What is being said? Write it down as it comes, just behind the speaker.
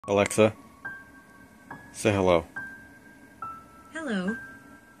Alexa, say hello. Hello.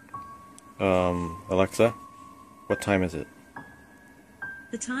 Alexa, what time is it?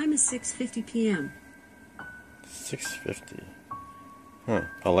 The time is 6:50 p.m. 6:50.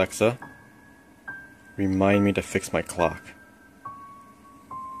 Alexa, remind me to fix my clock.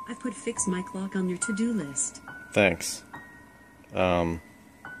 I put fix my clock on your to-do list. Thanks.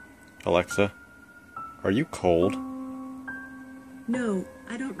 Alexa, are you cold? No,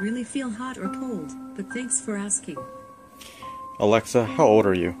 I don't really feel hot or cold, but thanks for asking. Alexa, how old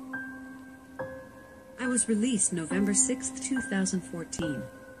are you? I was released November 6th, 2014.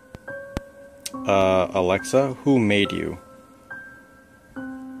 Alexa, who made you?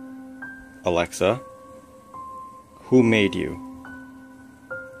 Alexa, who made you?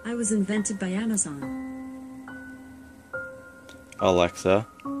 I was invented by Amazon. Alexa,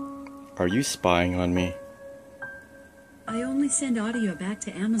 are you spying on me? I only send audio back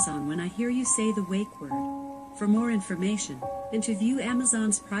to Amazon when I hear you say the wake word. For more information, and to view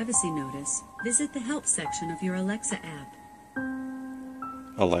Amazon's privacy notice, visit the help section of your Alexa app.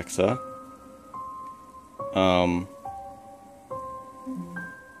 Alexa,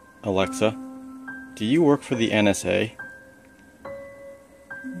 Alexa, do you work for the NSA?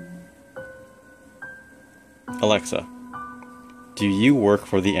 Alexa, do you work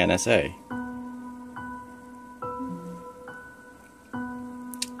for the NSA?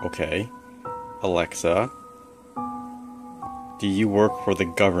 Okay. Alexa, do you work for the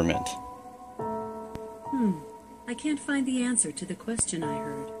government? I can't find the answer to the question I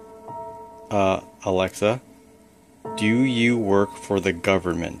heard. Alexa, do you work for the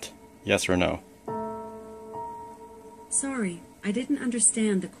government? Yes or no? Sorry, I didn't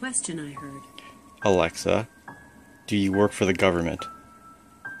understand the question I heard. Alexa, do you work for the government?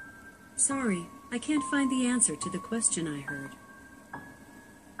 Sorry, I can't find the answer to the question I heard.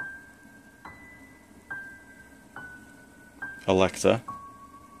 Alexa,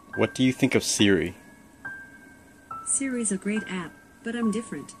 what do you think of Siri? Siri's a great app, but I'm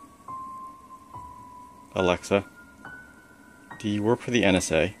different. Alexa, do you work for the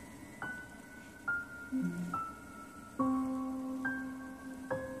NSA?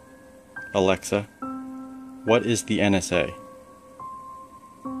 Alexa, what is the NSA?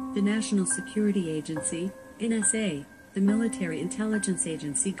 The National Security Agency, NSA, the military intelligence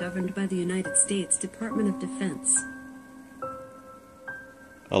agency governed by the United States Department of Defense.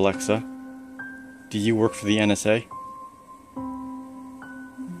 Alexa, do you work for the NSA?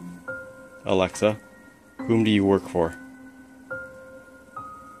 Alexa, whom do you work for?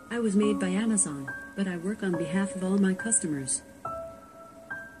 I was made by Amazon, but I work on behalf of all my customers.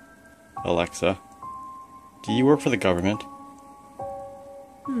 Alexa, do you work for the government?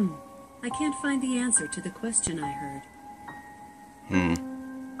 I can't find the answer to the question I heard.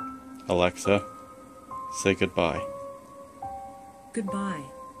 Alexa, say goodbye. Goodbye.